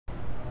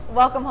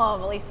Welcome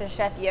home. At least to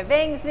Chef Yia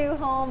Vang's new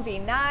home,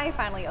 Vinai,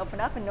 finally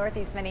opened up in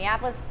Northeast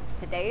Minneapolis.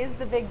 Today is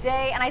the big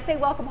day. And I say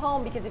welcome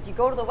home because if you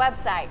go to the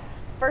website,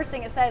 first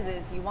thing it says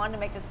is you want to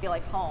make this feel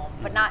like home,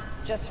 but not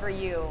just for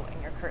you and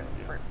your crew,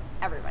 for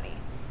everybody.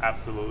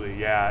 Absolutely,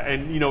 yeah.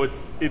 And you know,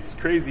 it's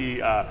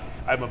crazy. I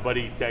have a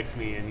buddy text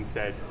me and he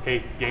said,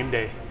 "Hey, game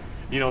day,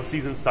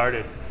 season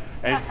started."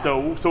 And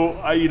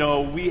so you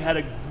know, we had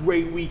a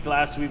great week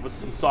last week with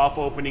some soft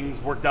openings,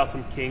 worked out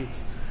some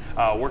kinks,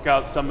 work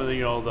out some of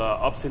the the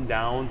ups and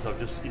downs of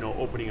just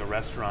opening a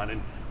restaurant.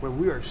 And when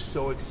we are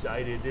so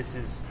excited, this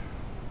is.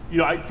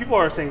 People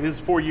are saying this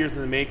is 4 years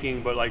in the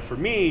making, but like for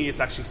me, it's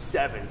actually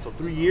 7. So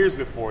 3 years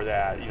before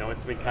that,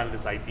 it's been kind of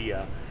this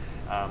idea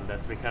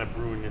that's been kind of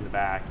brewing in the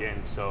back.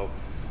 And so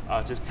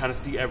just kind of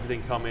see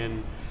everything come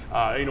in.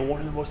 One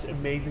of the most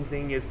amazing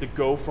things is to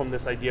go from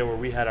this idea where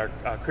we had our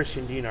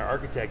Christian Dean, our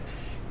architect,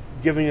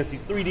 giving us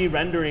these 3D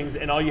renderings,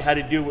 and all you had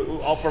to do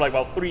all for like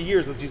about 3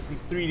 years was just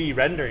these 3D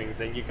renderings,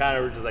 and you kind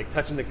of were just like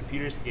touching the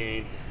computer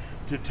screen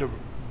to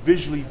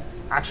visually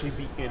actually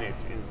be in it,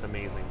 and it's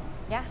amazing.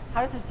 Yeah,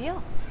 how does it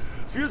feel?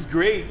 It feels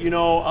great.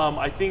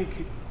 I think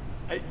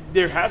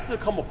there has to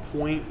come a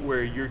point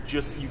where you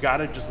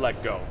gotta just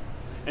let go,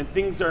 and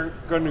things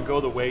aren't going to go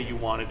the way you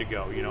want it to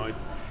go.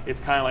 It's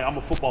kind of like, I'm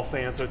a football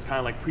fan, so it's kind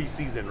of like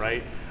preseason,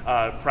 right?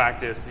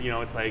 Practice.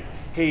 It's like,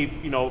 hey,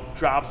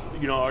 drops,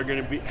 are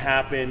going to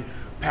happen.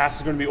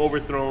 Passes are going to be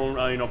overthrown.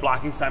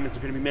 Blocking assignments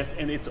are going to be missed,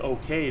 and it's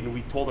okay. And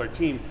we told our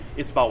team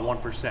it's about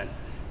 1%.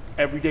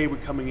 Every day we're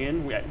coming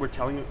in, we're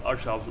telling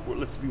ourselves,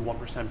 let's be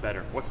 1%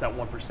 better. What's that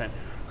 1%?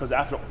 Because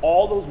after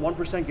all those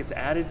 1% gets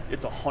added,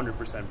 it's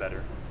 100%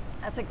 better.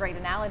 That's a great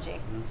analogy.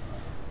 Mm-hmm.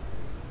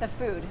 The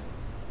food.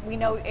 We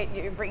know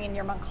you're bringing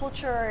your Hmong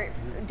culture,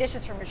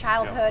 dishes from your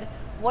childhood.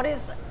 Yeah. What is,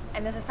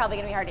 and this is probably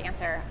going to be hard to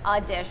answer, a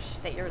dish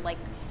that you're like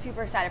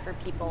super excited for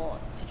people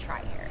to try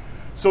here?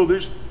 So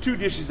there's 2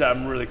 dishes that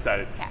I'm really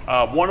excited.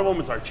 Okay. One of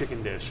them is our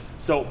chicken dish.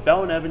 So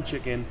Bell and Evan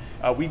chicken,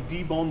 we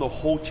debone the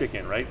whole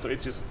chicken, right? So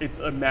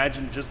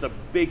imagine just a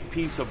big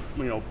piece of,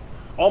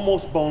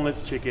 almost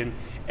boneless chicken,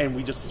 and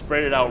we just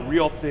spread it out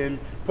real thin,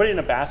 put it in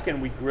a basket,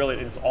 and we grill it,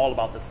 and it's all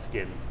about the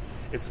skin.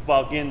 It's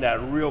about getting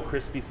that real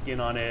crispy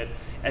skin on it.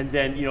 And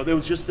then, it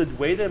was just the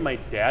way that my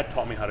dad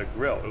taught me how to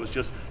grill. It was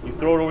just, you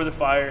throw it over the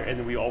fire, and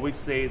then we always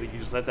say that you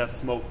just let that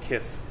smoke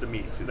kiss the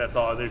meat. That's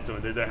all they're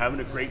doing. They're having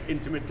a great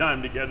intimate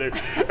time together.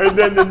 And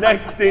then the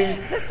next thing...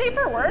 Is this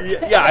safer work?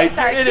 Yeah,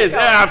 sorry, it is.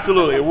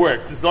 Absolutely, it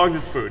works, as long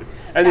as it's food.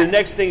 And the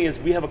next thing is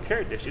we have a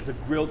carrot dish. It's a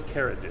grilled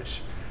carrot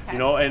dish. Okay.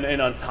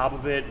 And on top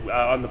of it,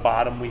 on the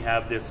bottom, we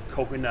have this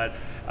coconut,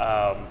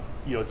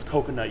 it's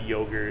coconut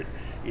yogurt.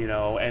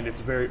 And it's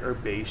very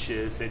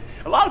herbaceous. And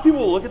a lot of people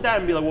will look at that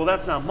and be like, well,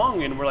 that's not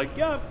Hmong. And we're like,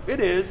 yeah, it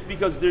is,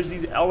 because there's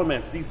these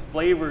elements, these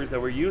flavors that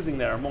we're using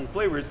that are Hmong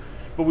flavors,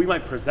 but we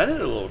might present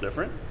it a little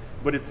different,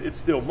 but it's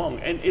still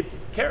Hmong. And it's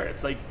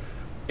carrots, and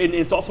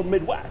it's also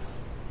Midwest.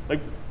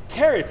 Like,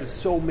 carrots is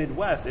so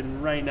Midwest,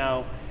 and right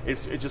now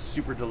it's just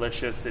super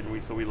delicious, and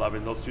we love it.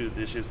 And those 2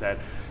 dishes that,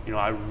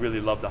 I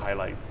really love to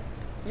highlight.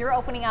 You're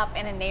opening up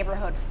in a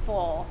neighborhood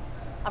full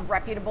of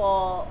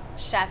reputable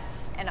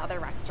chefs and other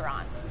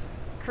restaurants,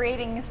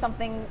 creating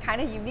something kind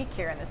of unique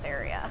here in this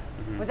area.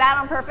 Mm-hmm. Was that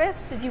on purpose?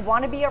 Did you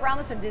want to be around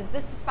this, or is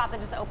this the spot that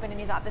just opened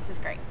and you thought this is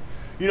great?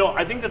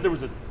 I think that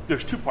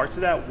there's 2 parts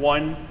to that.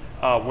 One,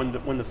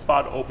 when the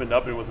spot opened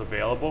up and it was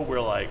available,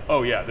 we're like,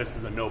 oh yeah, this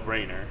is a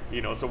no-brainer.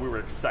 So we were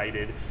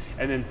excited.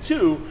 And then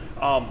 2,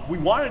 we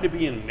wanted to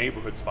be in a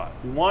neighborhood spot.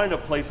 We wanted a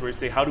place where we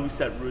say, how do we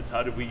set roots?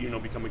 How do we,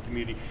 become a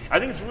community? I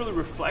think it's really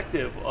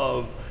reflective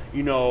of,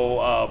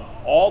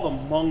 all the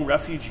Hmong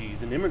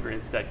refugees and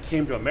immigrants that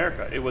came to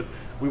America. It was,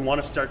 we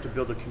want to start to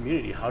build a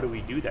community. How do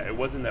we do that? It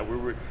wasn't that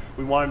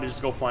we wanted to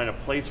just go find a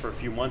place for a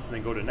few months and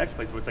then go to the next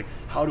place, but it's like,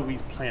 how do we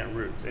plant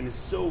roots? And it's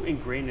so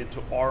ingrained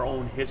into our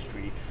own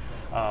history.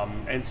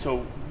 And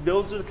so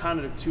those are kind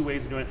of the 2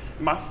 ways of doing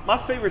it. My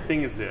favorite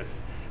thing is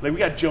this. Like, we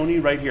got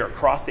Joni right here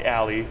across the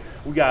alley.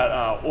 We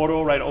got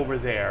Oro right over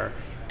there.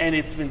 And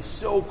it's been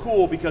so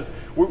cool because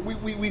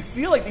we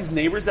feel like these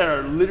neighbors that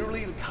are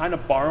literally kind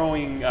of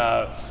borrowing,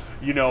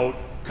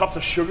 cups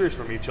of sugars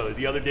from each other.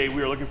 The other day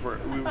we were looking for,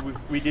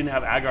 we didn't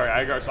have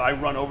agar, so I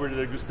run over to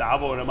the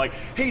Gustavo and I'm like,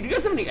 hey, do you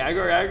guys have any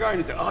agar? And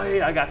he said, oh,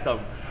 hey, I got some.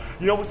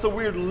 So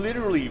we're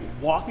literally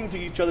walking to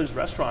each other's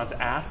restaurants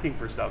asking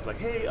for stuff. Like,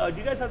 hey, do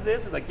you guys have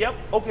this? It's like, yep,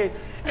 okay.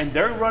 And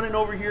they're running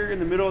over here in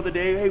the middle of the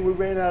day. Hey, we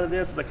ran out of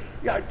this. It's like,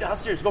 yeah,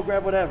 downstairs, go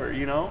grab whatever,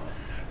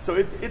 So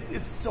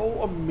it's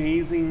so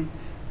amazing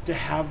to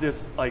have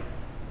this, like,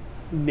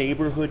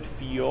 neighborhood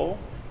feel,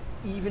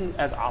 even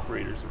as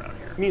operators around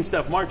here. Me and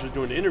Steph March was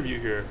doing an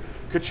interview here.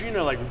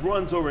 Katrina, like,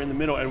 runs over in the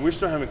middle, and we're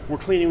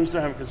cleaning, we're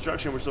still having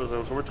construction,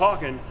 so we're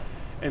talking,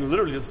 and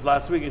literally this is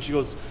last week, and she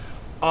goes,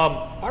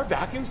 our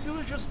vacuum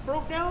sealer just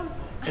broke down,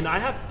 and I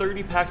have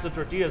 30 packs of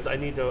tortillas I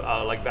need to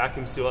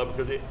vacuum seal up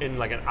because in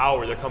like an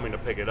hour they're coming to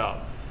pick it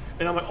up.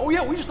 And I'm like, oh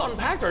yeah, we just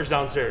unpacked ours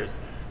downstairs.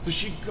 So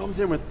she comes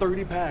in with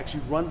 30 packs. She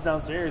runs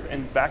downstairs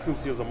and vacuum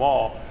seals them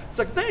all. It's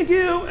like, thank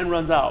you, and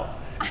runs out.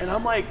 And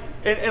I'm like,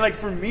 and like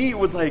for me, it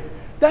was like,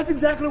 that's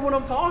exactly what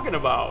I'm talking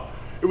about.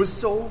 It was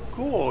so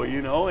cool,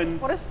 you know, and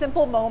what a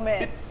simple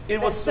moment.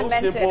 It was so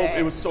simple.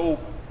 It was so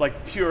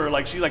like pure.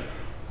 Like she like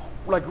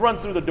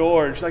runs through the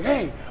door and she's like,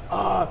 "Hey,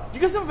 do you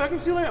guys have a vacuum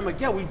sealer?" I'm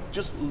like, "Yeah, we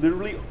just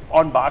literally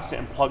unboxed it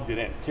and plugged it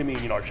in." Timmy,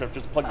 you know, our chef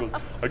just plugged it.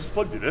 I just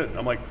plugged it in.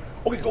 I'm like,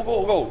 "Okay,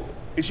 go."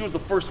 And she was the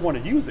first one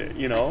to use it,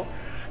 you know,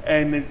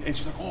 and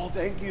she's like, "Oh,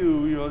 thank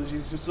you," you know.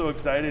 She's just so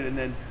excited. And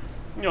then,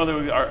 you know, there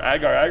was our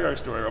agar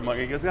story. I'm like,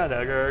 "You guys got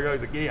agar?"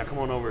 He's like, "Yeah, come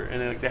on over."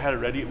 And then like, they had it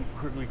ready and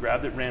quickly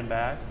grabbed it, ran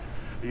back.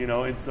 You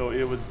know, and so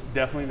it was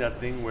definitely that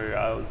thing where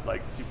I was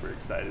like super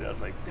excited. I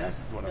was like, "This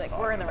is what I'm talking about."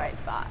 We're in the right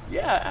spot.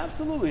 Yeah,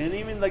 absolutely. And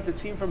even like the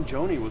team from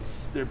Joni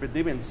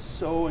they've been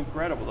so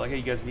incredible. Like, "Hey,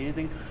 you guys need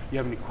anything? You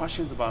have any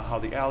questions about how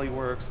the alley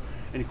works?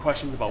 Any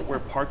questions about where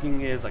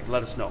parking is? Like,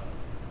 let us know."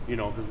 You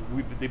know, because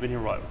they've been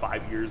here what,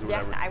 5 years or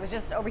whatever. Yeah, I was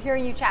just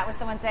overhearing you chat with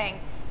someone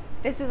saying,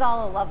 "This is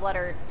all a love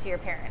letter to your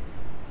parents."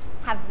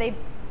 Have they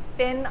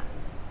been,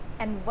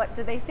 and what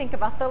do they think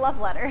about the love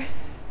letter?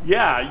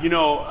 Yeah, you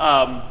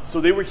know, so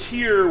they were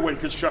here when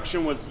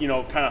construction was, you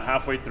know, kind of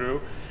halfway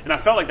through. And I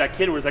felt like that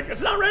kid was like,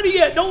 "It's not ready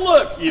yet, don't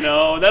look," you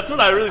know. That's what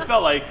I really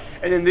felt like.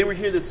 And then they were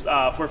here this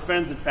for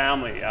friends and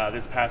family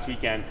this past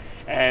weekend.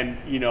 And,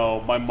 you know,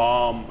 my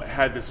mom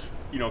had this,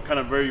 you know, kind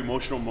of very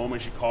emotional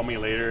moment. She called me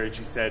later and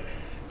she said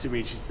to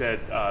me,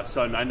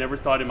 "Son, I never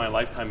thought in my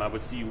lifetime I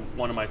would see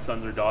one of my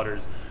sons or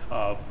daughters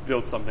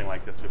build something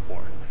like this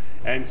before."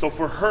 And so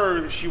for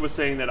her, she was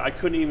saying that I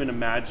couldn't even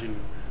imagine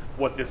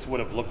what this would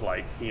have looked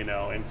like, you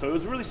know. And so it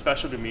was really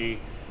special to me.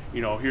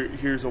 You know,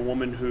 here's a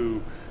woman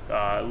who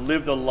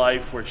lived a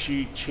life where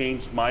she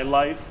changed my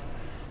life,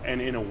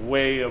 and in a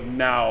way of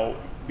now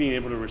being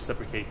able to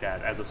reciprocate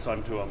that as a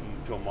son to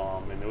a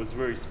mom, and it was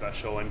very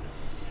special.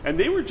 And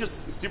they were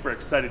just super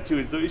excited too.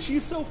 And so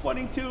she's so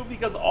funny too,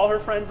 because all her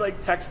friends like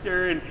text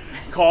her and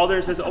called her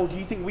and says, "Oh, do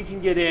you think we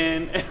can get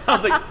in?" And I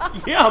was like,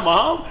 "Yeah,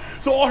 Mom."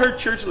 So all her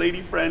church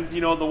lady friends,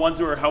 you know, the ones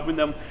who are helping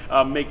them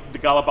make the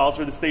galapaos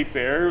for the state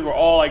fair, were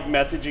all like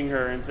messaging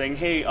her and saying,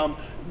 "Hey,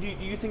 do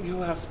you think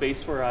he'll have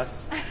space for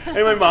us?"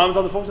 And my mom's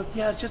on the phone, like,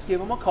 "Yes, just give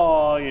him a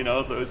call," you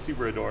know. So it was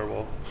super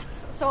adorable.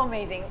 That's so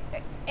amazing,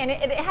 and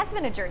it has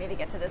been a journey to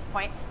get to this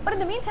point. But in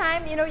the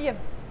meantime, you know, you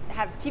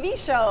have TV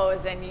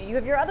shows and you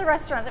have your other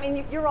restaurants. I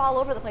mean, you're all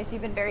over the place.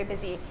 You've been very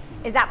busy.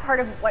 Is that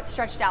part of what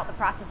stretched out the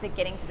process of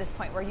getting to this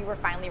point where you were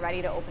finally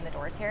ready to open the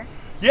doors here?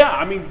 Yeah,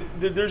 I mean,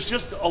 there's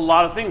just a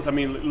lot of things. I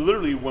mean,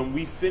 literally, when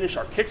we finished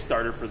our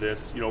Kickstarter for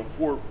this, you know,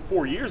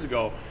 four years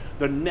ago,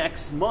 the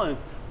next month,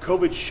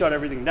 COVID shut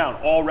everything down.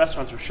 All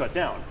restaurants were shut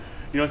down.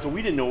 You know, so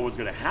we didn't know what was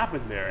going to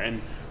happen there.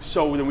 And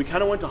so then we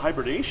kind of went to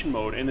hibernation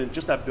mode, and then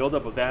just that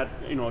buildup of that,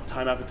 you know,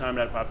 time after time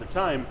after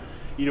time,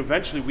 you know,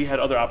 eventually we had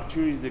other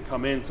opportunities to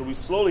come in, so we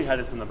slowly had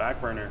this in the back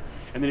burner.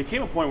 And then it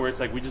came a point where it's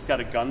like we just got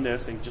to gun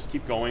this and just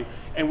keep going,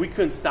 and we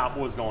couldn't stop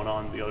what was going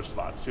on in the other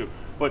spots too.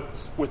 But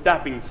with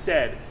that being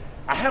said,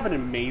 I have an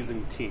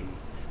amazing team.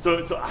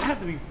 So I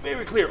have to be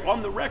very clear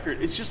on the record.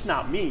 It's just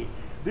not me.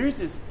 There's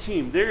this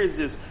team. There is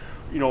this,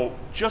 you know,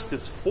 just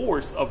this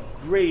force of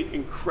great,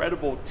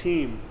 incredible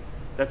team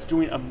that's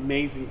doing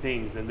amazing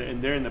things, and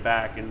they're in the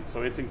back. And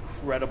so it's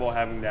incredible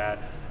having that.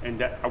 And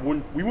that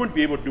we wouldn't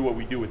be able to do what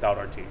we do without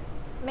our team.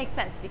 Makes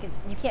sense, because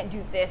you can't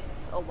do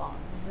this alone.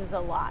 This is a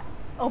lot.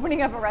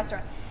 Opening up a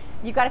restaurant.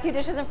 You've got a few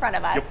dishes in front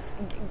of us.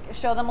 Yep.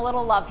 Show them a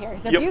little love here,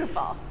 because they're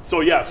beautiful. So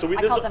yeah,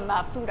 I call them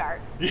food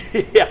art.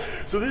 Yeah.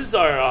 So this is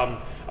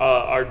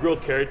our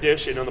grilled carrot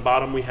dish, and on the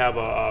bottom we have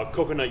a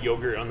coconut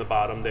yogurt on the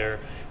bottom there.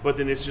 But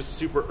then it's just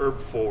super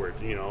herb forward,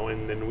 you know.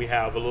 And then we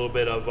have a little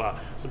bit of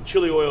some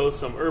chili oils,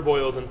 some herb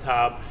oils on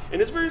top,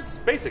 and it's very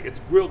basic.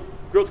 It's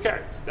grilled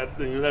carrots.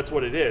 That's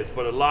what it is.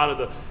 But a lot of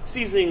the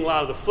seasoning, a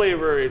lot of the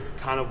flavor is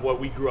kind of what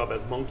we grew up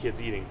as Hmong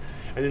kids eating.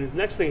 And then the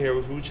next thing here,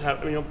 we just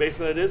have, you know,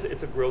 basically what it is,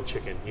 it's a grilled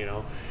chicken, you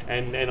know.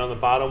 And on the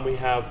bottom we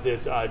have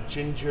this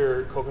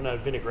ginger coconut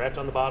vinaigrette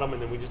on the bottom,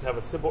 and then we just have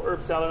a simple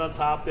herb salad on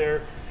top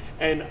there.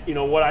 And, you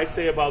know, what I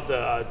say about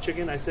the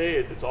chicken, I say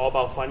it's all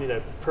about finding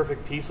that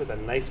perfect piece with a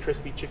nice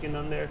crispy chicken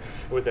on there,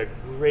 with that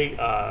great,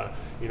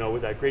 you know,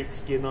 with that great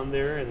skin on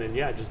there. And then,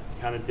 yeah, just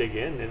kind of dig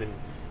in and then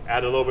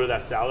add a little bit of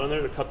that salad on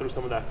there to cut through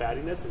some of that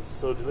fattiness. It's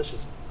so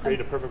delicious. Create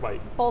a perfect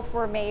bite. Both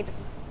were made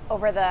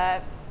over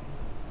the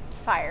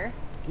fire.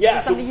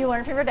 Yeah, so something you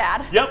learned from your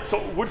dad. Yep.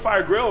 So wood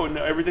fire grill, and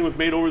everything was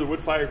made over the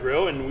wood fire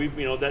grill, and we,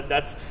 you know,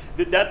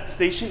 that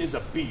station is a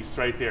beast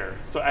right there.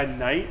 So at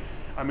night,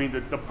 I mean,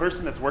 the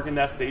person that's working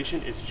that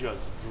station is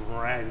just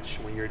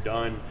drenched when you're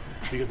done,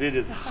 because it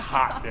is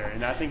hot there,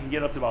 and that thing can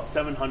get up to about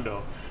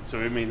 700. So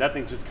I mean, that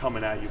thing's just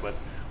coming at you. But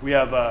we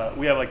have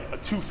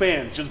like 2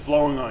 fans just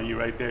blowing on you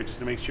right there, just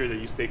to make sure that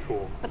you stay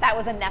cool. But that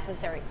was a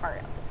necessary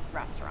part of this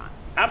restaurant.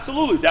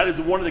 Absolutely, that is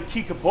one of the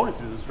key components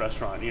of this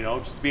restaurant. You know,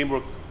 just being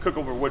able to cook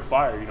over wood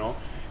fire. You know,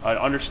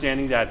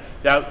 understanding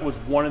that was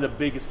one of the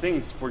biggest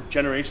things for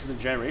generations and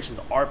generations.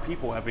 Our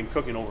people have been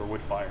cooking over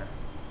wood fire.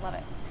 Love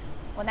it.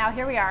 Well, now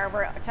here we are.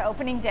 We're to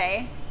opening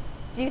day.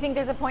 Do you think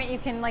there's a point you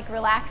can like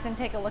relax and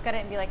take a look at it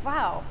and be like,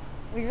 wow,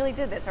 we really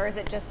did this? Or is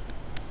it just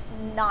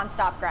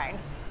nonstop grind?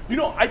 You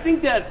know, I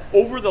think that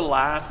over the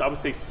last, I would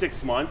say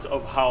 6 months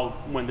of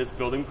when this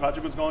building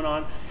project was going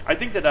on, I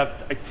think that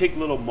I take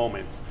little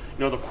moments.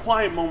 You know, the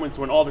quiet moments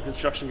when all the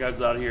construction guys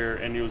was out here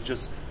and it was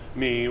just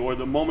me, or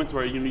the moments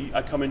where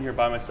I come in here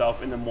by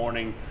myself in the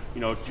morning,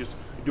 you know, just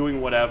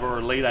doing whatever,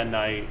 or late at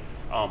night.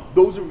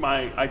 Those are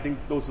I think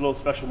those little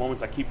special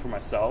moments I keep for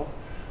myself,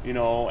 you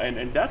know,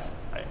 and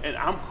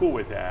I'm cool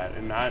with that.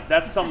 And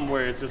that's something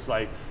where it's just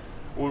like,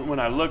 when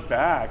I look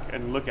back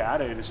and look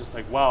at it, it's just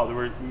like, wow, there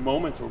were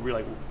moments where we're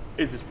like,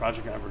 is this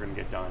project ever going to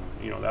get done?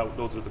 You know,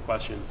 those are the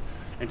questions.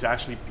 And to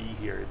actually be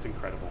here, it's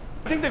incredible.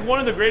 I think that one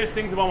of the greatest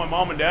things about my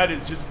mom and dad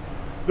is just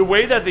the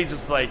way that they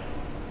just like,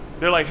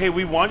 they're like, hey,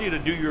 we want you to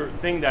do your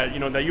thing that, you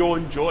know, that you'll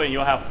enjoy and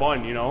you'll have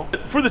fun, you know?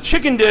 For the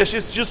chicken dish,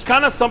 it's just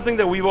kind of something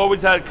that we've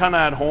always had kind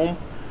of at home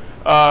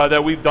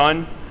that we've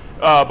done.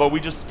 But we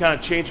just kind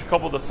of changed a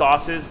couple of the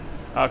sauces,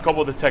 a couple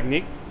of the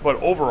technique. But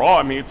overall,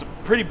 I mean, it's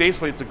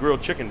a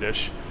grilled chicken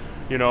dish,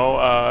 you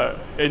know?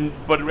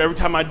 But every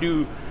time I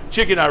do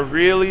chicken, I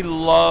really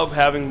love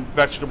having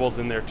vegetables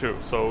in there too.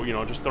 So, you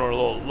know, just throw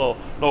a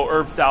little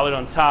herb salad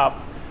on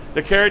top.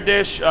 The carrot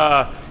dish, you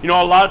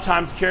know, a lot of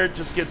times carrot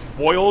just gets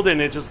boiled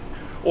and it just,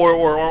 or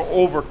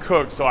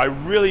overcooked. So I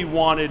really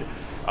wanted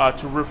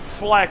to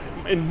reflect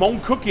in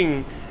Hmong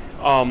cooking,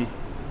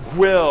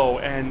 grill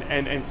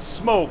and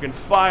smoke and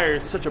fire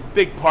is such a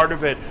big part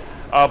of it.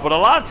 But a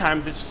lot of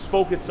times it's just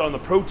focused on the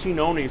protein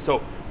only.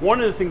 So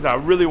one of the things I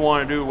really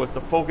wanted to do was to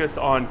focus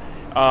on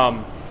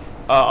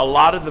a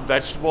lot of the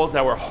vegetables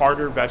that were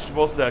harder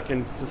vegetables that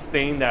can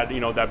sustain that,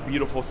 you know, that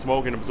beautiful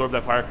smoke and absorb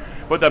that fire.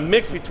 But the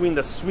mix between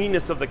the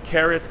sweetness of the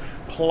carrots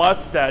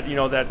plus that, you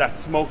know, that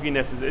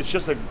smokiness it's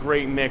just a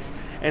great mix.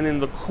 And then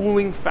the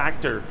cooling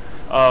factor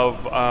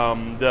of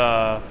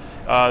the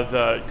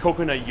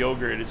coconut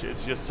yogurt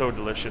is just so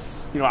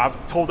delicious. You know,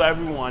 I've told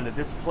everyone that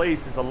this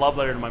place is a love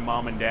letter to my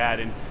mom and dad,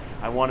 and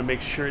I want to make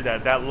sure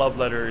that that love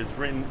letter is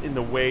written in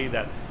the way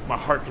that my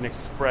heart can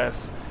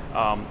express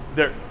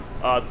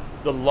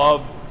the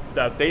love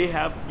that they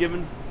have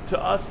given to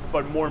us,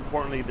 but more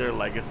importantly, their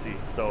legacy.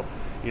 So,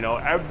 you know,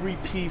 every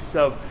piece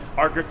of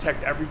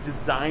architect, every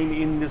design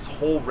in this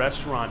whole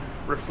restaurant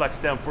reflects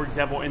them. For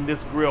example, in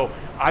this grill,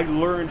 I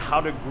learned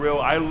how to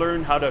grill. I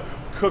learned how to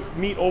cook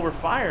meat over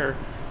fire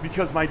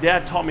because my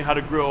dad taught me how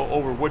to grill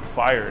over wood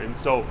fire. And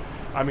so,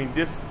 I mean,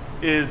 this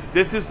is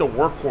the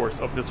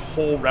workhorse of this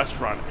whole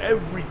restaurant.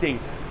 Everything,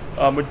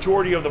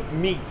 majority of the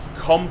meats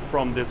come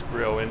from this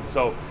grill. And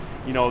so,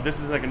 you know, this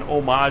is like an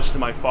homage to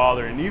my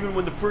father. And even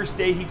when the first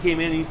day he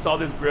came in, he saw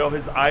this grill,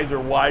 his eyes were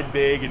wide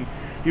big and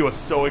he was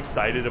so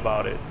excited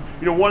about it.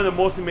 You know, one of the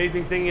most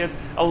amazing thing is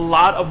a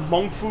lot of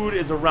Hmong food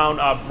is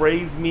around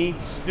braised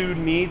meats, stewed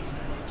meats.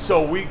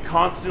 So we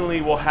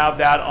constantly will have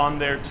that on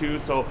there too.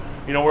 So,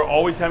 you know, we're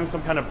always having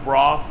some kind of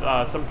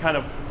broth, some kind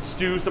of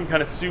stew, some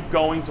kind of soup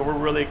going. So we're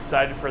really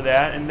excited for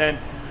that. And then,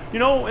 you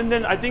know,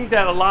 I think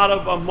that a lot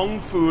of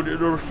Hmong food, the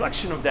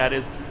reflection of that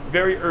is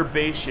very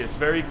herbaceous,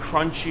 very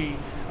crunchy.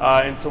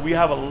 And so we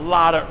have a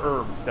lot of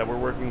herbs that we're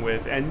working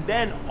with. And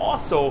then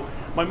also,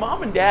 my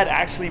mom and dad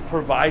actually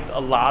provides a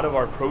lot of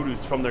our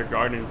produce from their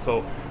garden.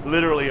 So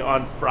literally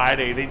on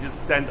Friday, they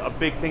just sent a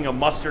big thing of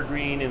mustard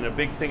green and a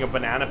big thing of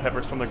banana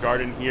peppers from the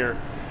garden here.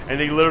 And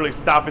they literally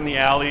stop in the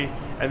alley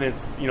and then,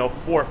 you know,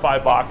 4 or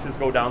 5 boxes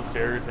go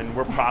downstairs and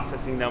we're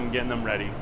processing them, getting them ready.